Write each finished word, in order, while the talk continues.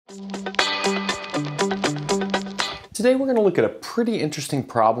Today we're going to look at a pretty interesting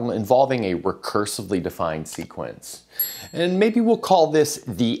problem involving a recursively defined sequence. And maybe we'll call this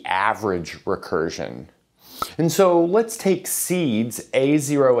the average recursion. And so let's take seeds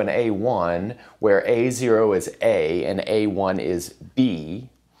A0 and A1, where A0 is A and A1 is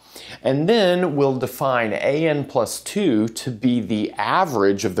B. And then we'll define an plus 2 to be the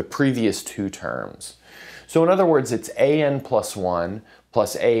average of the previous two terms. So in other words, it's an plus 1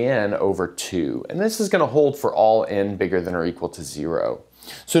 plus an over 2. And this is going to hold for all n bigger than or equal to 0.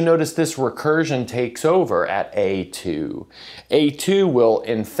 So notice this recursion takes over at a2. a2 will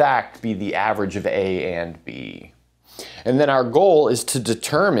in fact be the average of a and b. And then our goal is to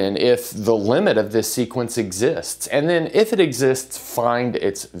determine if the limit of this sequence exists. And then if it exists, find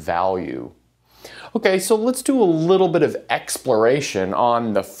its value. Okay, so let's do a little bit of exploration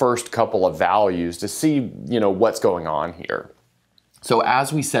on the first couple of values to see, what's going on here. So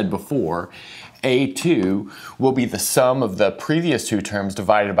as we said before, a2 will be the sum of the previous two terms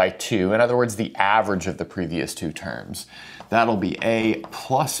divided by 2. In other words, the average of the previous two terms. That'll be a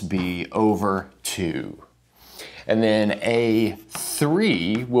plus b over 2. And then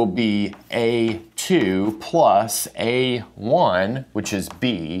a3 will be a2 plus a1, which is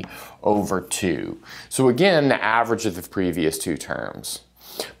b, over 2. So again, the average of the previous two terms.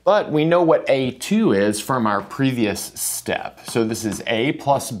 But we know what a2 is from our previous step. So this is a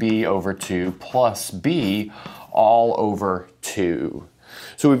plus b over 2 plus b all over 2.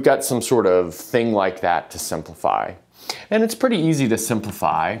 So we've got some sort of thing like that to simplify. And it's pretty easy to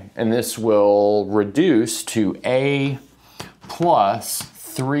simplify, and this will reduce to a plus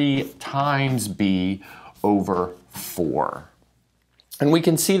 3 times b over 4. And we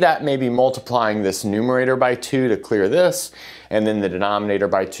can see that maybe multiplying this numerator by 2 to clear this, and then the denominator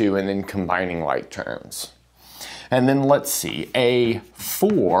by 2, and then combining like terms. And then let's see,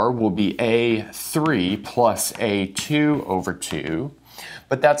 a4 will be a3 plus a2 over 2.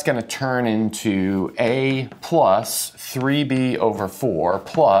 But that's going to turn into a plus 3b over 4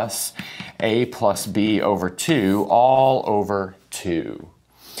 plus a plus b over 2 all over 2.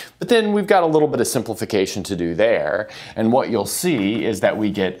 But then we've got a little bit of simplification to do there. And what you'll see is that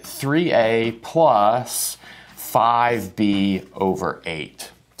we get 3a plus 5b over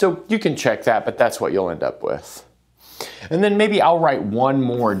 8. So you can check that, but that's what you'll end up with. And then maybe I'll write one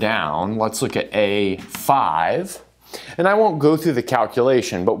more down. Let's look at a5. And I won't go through the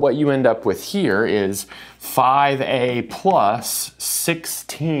calculation, but what you end up with here is 5a plus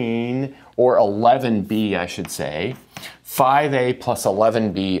 16, or 11b I should say, 5a plus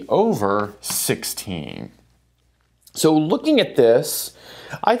 11b over 16. So looking at this,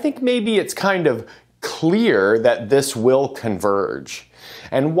 I think maybe it's kind of clear that this will converge.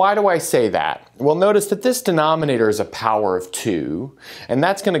 And why do I say that? Well, notice that this denominator is a power of 2, and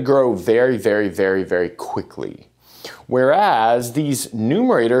that's going to grow very, very, very, very quickly. Whereas these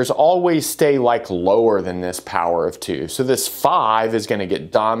numerators always stay lower than this power of 2. So this 5 is going to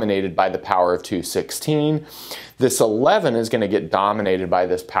get dominated by the power of 2, 16. This 11 is going to get dominated by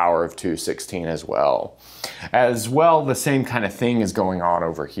this power of 2, 16 as well. As well, the same kind of thing is going on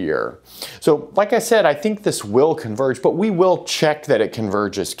over here. So like I said, I think this will converge, but we will check that it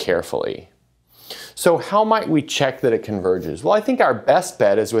converges carefully. So how might we check that it converges? Well, I think our best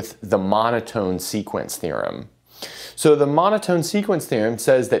bet is with the monotone sequence theorem. So the monotone sequence theorem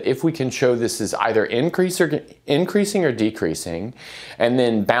says that if we can show this is either increasing or decreasing, and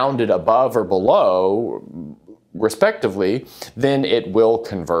then bounded above or below, respectively, then it will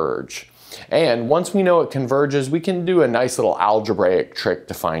converge. And once we know it converges, we can do a nice little algebraic trick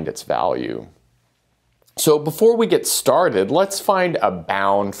to find its value. So before we get started, let's find a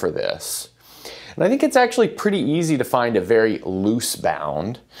bound for this. And I think it's actually pretty easy to find a very loose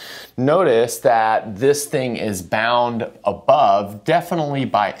bound. Notice that this thing is bound above definitely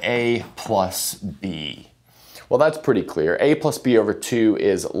by a plus b. Well, that's pretty clear. A plus b over 2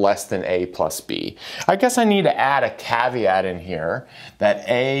 is less than a plus b. I guess I need to add a caveat in here that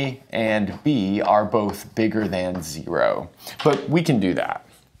a and b are both bigger than 0. But we can do that.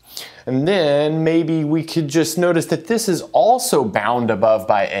 And then maybe we could just notice that this is also bound above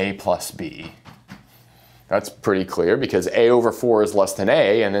by a plus b. That's pretty clear because a over 4 is less than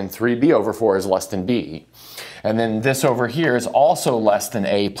a, and then 3b over 4 is less than b. And then this over here is also less than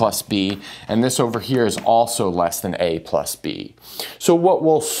a plus b, and this over here is also less than a plus b. So what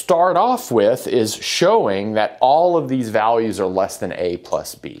we'll start off with is showing that all of these values are less than a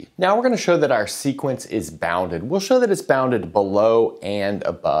plus b. Now we're going to show that our sequence is bounded. We'll show that it's bounded below and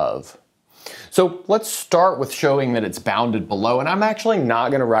above. So let's start with showing that it's bounded below, and I'm actually not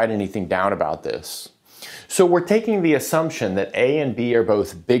going to write anything down about this. So we're taking the assumption that a and b are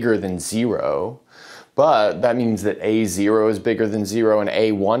both bigger than 0, but that means that A0 is bigger than 0 and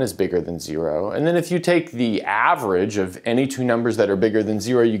A1 is bigger than 0. And then if you take the average of any two numbers that are bigger than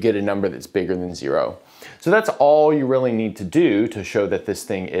 0, you get a number that's bigger than 0. So that's all you really need to do to show that this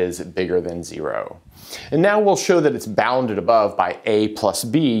thing is bigger than 0. And now we'll show that it's bounded above by A plus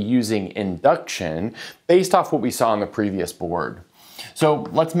B using induction based off what we saw on the previous board. So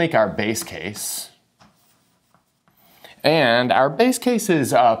let's make our base case. And our base case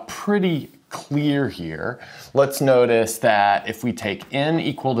is pretty clear here. Let's notice that if we take n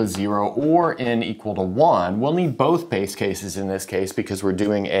equal to 0 or n equal to 1, we'll need both base cases in this case because we're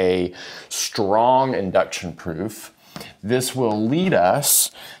doing a strong induction proof. This will lead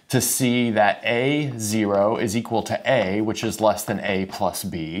us to see that A0 is equal to A, which is less than A plus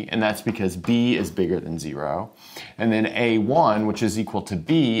B, and that's because B is bigger than 0. And then A1, which is equal to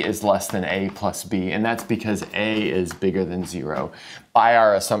B, is less than A plus B, and that's because A is bigger than 0 by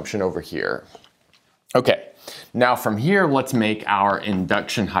our assumption over here. Okay, now from here, let's make our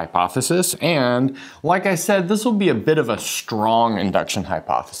induction hypothesis, and like I said, this will be a bit of a strong induction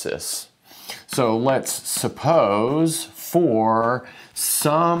hypothesis. So let's suppose for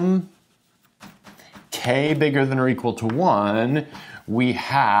some k bigger than or equal to 1, we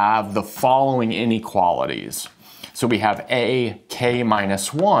have the following inequalities. So we have a k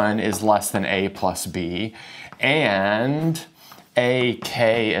minus 1 is less than a plus b, and a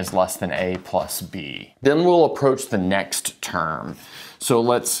k is less than a plus b. Then we'll approach the next term. So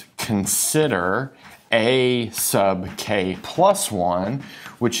let's consider a sub k plus 1,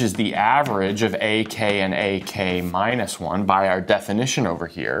 which is the average of ak and ak minus 1 by our definition over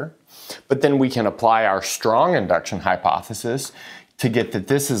here. But then we can apply our strong induction hypothesis to get that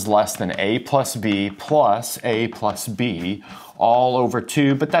this is less than a plus b all over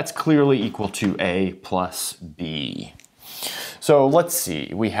 2, but that's clearly equal to a plus b. So let's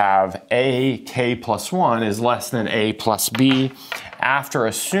see, we have ak plus 1 is less than a plus b after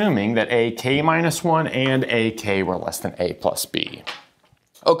assuming that ak minus 1 and ak were less than a plus b.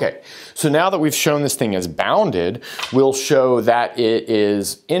 Okay, so now that we've shown this thing is bounded, we'll show that it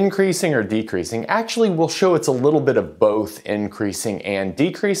is increasing or decreasing. Actually, we'll show it's a little bit of both increasing and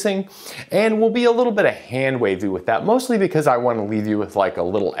decreasing, and we'll be a little bit of hand wavy with that, mostly because I want to leave you with like a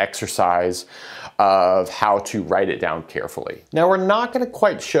little exercise of how to write it down carefully. Now, we're not going to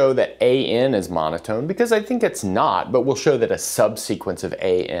quite show that AN is monotone because I think it's not, but we'll show that a subsequence of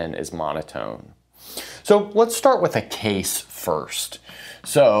AN is monotone. So let's start with a case first.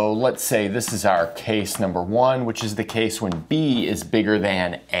 So let's say this is our case number 1, which is the case when B is bigger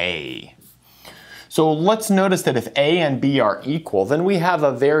than A. So let's notice that if A and B are equal, then we have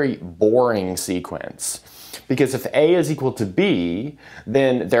a very boring sequence. Because if A is equal to B,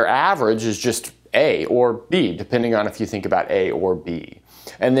 then their average is just A or B, depending on if you think about A or B.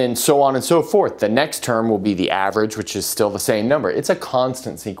 And then so on and so forth. The next term will be the average, which is still the same number. It's a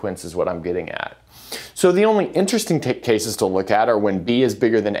constant sequence is what I'm getting at. So the only interesting cases to look at are when B is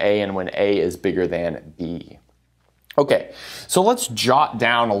bigger than A and when A is bigger than B. Okay, so let's jot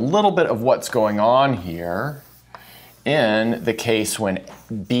down a little bit of what's going on here in the case when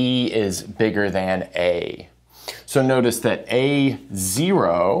B is bigger than A. So notice that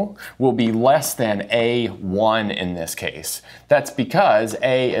A0 will be less than A1 in this case. That's because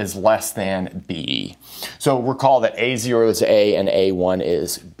A is less than B. So recall that A0 is A and A1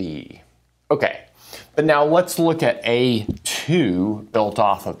 is B. Okay. But now let's look at A2 built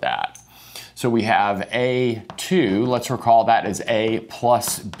off of that. So we have A2, let's recall that as A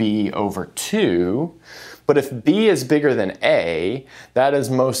plus B over 2. But if B is bigger than A, that is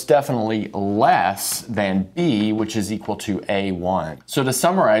most definitely less than B, which is equal to A1. So to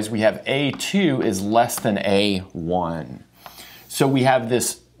summarize, we have A2 is less than A1. So we have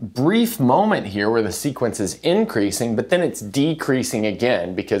this brief moment here where the sequence is increasing, but then it's decreasing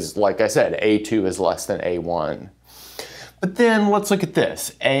again because, like I said, A2 is less than A1. But then let's look at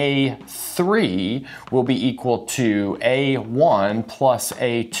this. A3 will be equal to A1 plus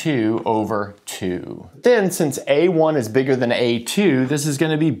A2 over 2. Then since A1 is bigger than A2, this is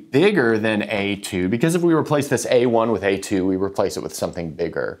going to be bigger than A2 because if we replace this A1 with A2, we replace it with something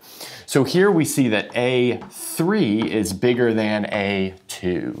bigger. So here we see that A3 is bigger than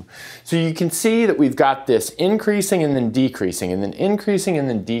A2. So you can see that we've got this increasing and then decreasing and then increasing and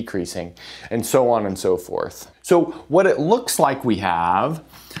then decreasing and so on and so forth. So what it looks like we have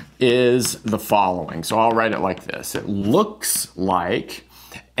is the following. So I'll write it like this. It looks like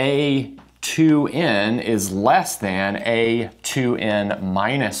A2n is less than A2n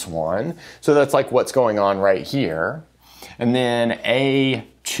minus 1. So that's like what's going on right here. And then A2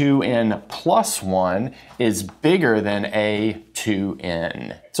 2n plus 1 is bigger than a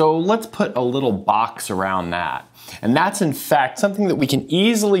 2n. So let's put a little box around that. And that's in fact something that we can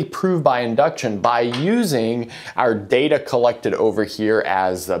easily prove by induction by using our data collected over here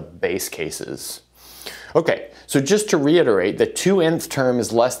as the base cases. Okay, so just to reiterate, the 2nth term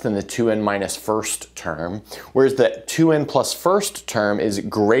is less than the 2n minus first term, whereas the 2n plus first term is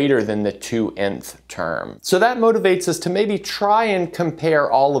greater than the 2nth term. So that motivates us to maybe try and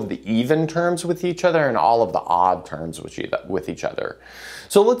compare all of the even terms with each other and all of the odd terms with each other.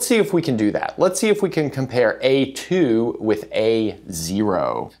 So let's see if we can do that. Let's see if we can compare A2 with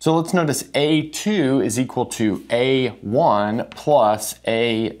A0. So let's notice A2 is equal to A1 plus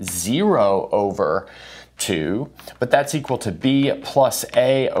A0 over 2, but that's equal to B plus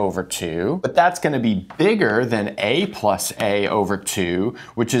A over 2, but that's going to be bigger than A plus A over 2,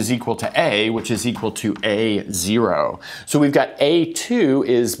 which is equal to A, which is equal to A0. So we've got A2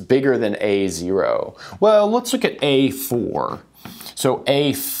 is bigger than A0. Well, let's look at A4. So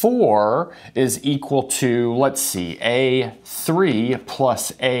A4 is equal to, let's see, A3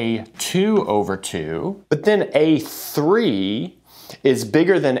 plus A2 over 2, but then A3 is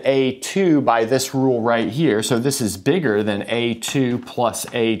bigger than A2 by this rule right here. So this is bigger than A2 plus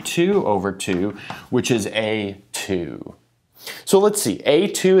A2 over 2, which is A2. So let's see,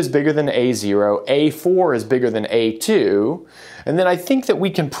 A2 is bigger than A0, A4 is bigger than A2, and then I think that we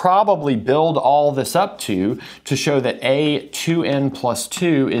can probably build all this up to show that A2n plus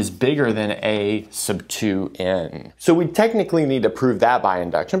 2 is bigger than A sub 2n. So we technically need to prove that by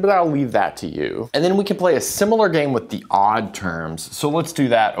induction, but I'll leave that to you. And then we can play a similar game with the odd terms. So let's do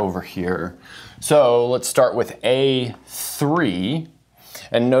that over here. So let's start with A3.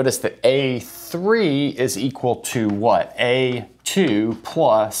 And notice that A3 is equal to what? A2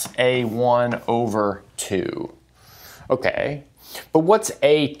 plus A1 over 2. Okay, but what's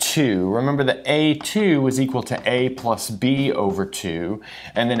A2? Remember that A2 was equal to A plus B over 2,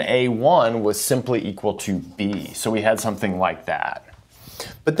 and then A1 was simply equal to B. So we had something like that.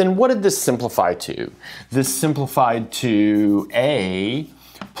 But then what did this simplify to? This simplified to A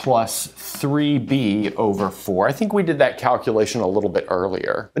plus 3b over 4. I think we did that calculation a little bit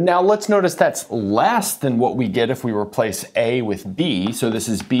earlier. But now let's notice that's less than what we get if we replace a with b. So this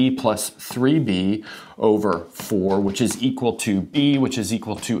is b plus 3b over 4, which is equal to b, which is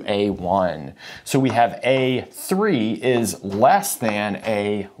equal to a1. So we have a3 is less than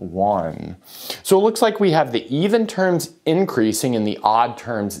a1. So it looks like we have the even terms increasing and the odd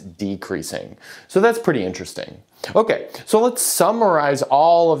terms decreasing. So that's pretty interesting. Okay, so let's summarize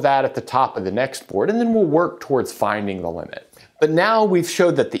all of that at the top of the next board, and then we'll work towards finding the limit. But now we've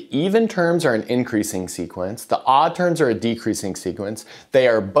showed that the even terms are an increasing sequence, the odd terms are a decreasing sequence, they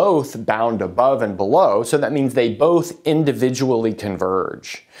are both bound above and below, so that means they both individually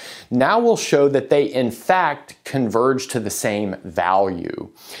converge. Now we'll show that they in fact converge to the same value.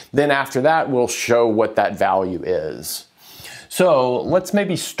 Then after that, we'll show what that value is. So let's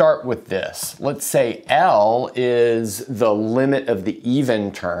maybe start with this. Let's say L is the limit of the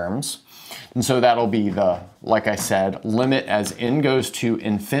even terms. And so that'll be the, like I said, limit as n goes to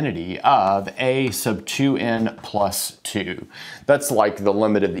infinity of a sub 2n plus 2. That's like the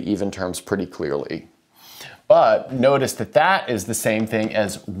limit of the even terms pretty clearly. But notice that that is the same thing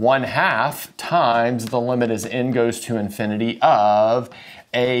as 1/2 times the limit as n goes to infinity of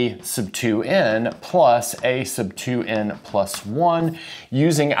a sub 2n plus a sub 2n plus 1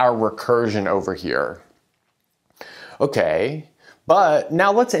 using our recursion over here. Okay, but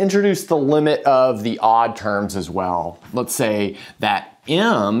now let's introduce the limit of the odd terms as well. Let's say that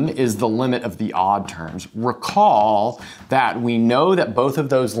m is the limit of the odd terms. Recall that we know that both of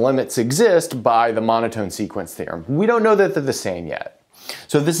those limits exist by the monotone sequence theorem. We don't know that they're the same yet.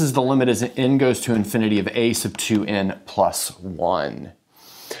 So this is the limit as n goes to infinity of a sub 2n plus 1.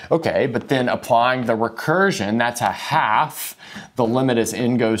 Okay, but then applying the recursion, that's 1/2 the limit as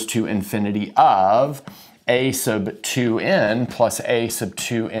n goes to infinity of a sub 2n plus a sub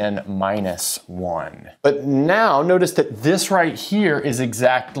 2n minus 1. But now notice that this right here is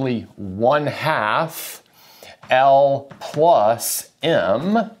exactly 1/2 L plus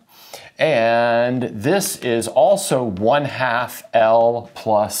m, and this is also 1/2 L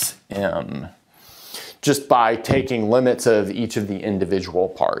plus m. Just by taking limits of each of the individual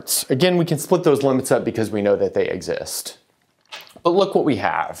parts. Again, we can split those limits up because we know that they exist. But look what we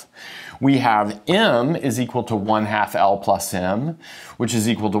have. We have m is equal to 1/2 L plus m, which is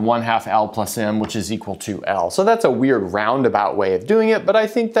equal to 1/2 L plus m, which is equal to L. So that's a weird roundabout way of doing it, but I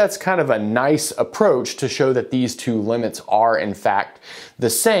think that's kind of a nice approach to show that these two limits are in fact the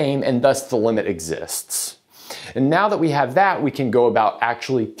same and thus the limit exists. And now that we have that, we can go about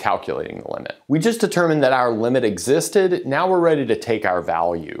actually calculating the limit. We just determined that our limit existed. Now we're ready to take our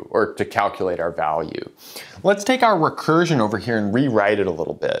value, or to calculate our value. Let's take our recursion over here and rewrite it a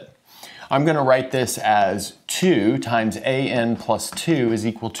little bit. I'm going to write this as 2 times an plus 2 is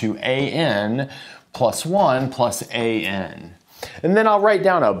equal to an plus 1 plus an. And then I'll write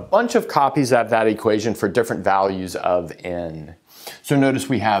down a bunch of copies of that equation for different values of n. So notice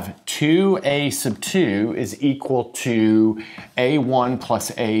we have 2a sub 2 is equal to a1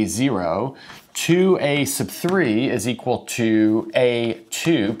 plus a0. 2a sub 3 is equal to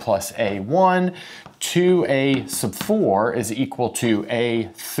a2 plus a1. 2a sub 4 is equal to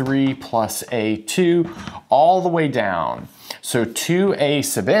a3 plus a2, all the way down. So 2a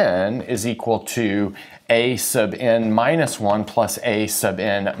sub n is equal to a sub n minus 1 plus a sub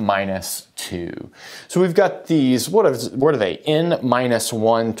n minus 2. So we've got these, what are they? N minus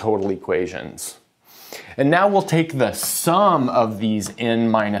 1 total equations. And now we'll take the sum of these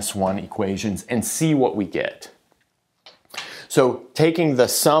n minus 1 equations and see what we get. So taking the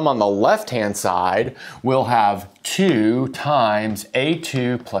sum on the left-hand side, we'll have 2 times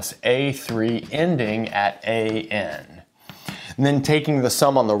a2 plus a3 ending at an. And then taking the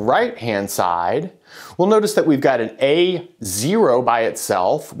sum on the right-hand side, we'll notice that we've got an a0 by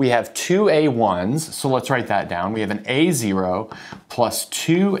itself. We have two a1s, so let's write that down. We have an a0 plus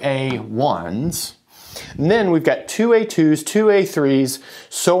two a1s. And then we've got two a2s, two a3s,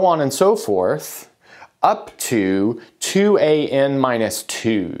 so on and so forth, up to 2an minus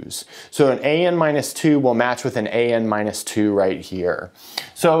 2s. So an an minus 2 will match with an an minus 2 right here.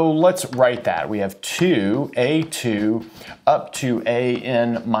 So let's write that. We have 2a2 up to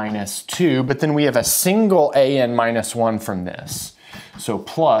an minus 2, but then we have a single an minus 1 from this. So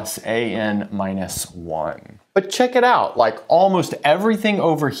plus an minus 1. But check it out, like almost everything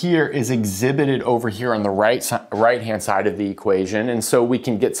over here is exhibited over here on the right-hand side of the equation, and so we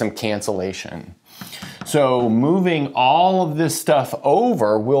can get some cancellation. So moving all of this stuff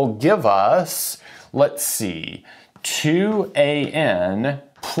over will give us, let's see, 2an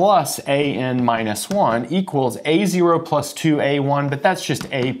plus an minus 1 equals a0 plus 2a1, but that's just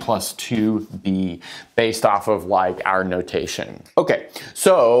a plus 2b based off of like our notation. Okay,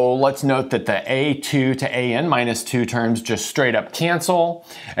 so let's note that the a2 to an minus 2 terms just straight up cancel,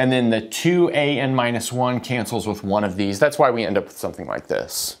 and then the 2an minus 1 cancels with one of these. That's why we end up with something like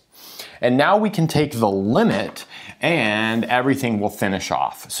this. And now we can take the limit and everything will finish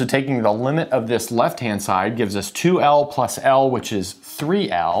off. So taking the limit of this left-hand side gives us 2l plus l, which is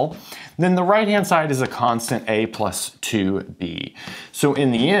 3l. Then the right-hand side is a constant a plus 2b. So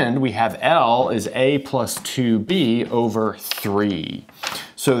in the end, we have l is a plus 2b over 3.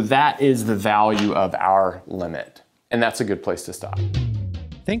 So that is the value of our limit. And that's a good place to stop.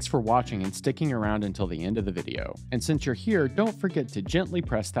 Thanks for watching and sticking around until the end of the video. And since you're here, don't forget to gently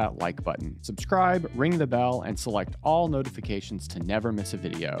press that like button, subscribe, ring the bell, and select all notifications to never miss a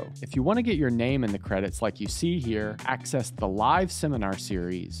video. If you want to get your name in the credits like you see here, access the live seminar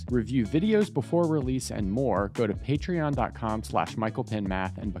series, review videos before release, and more, go to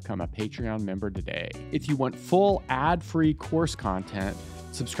patreon.com/michaelpennmath and become a Patreon member today. If you want full ad-free course content,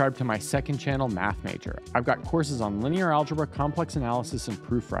 subscribe to my second channel, Math Major. I've got courses on linear algebra, complex analysis, and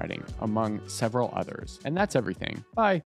proofwriting, among several others. And that's everything. Bye.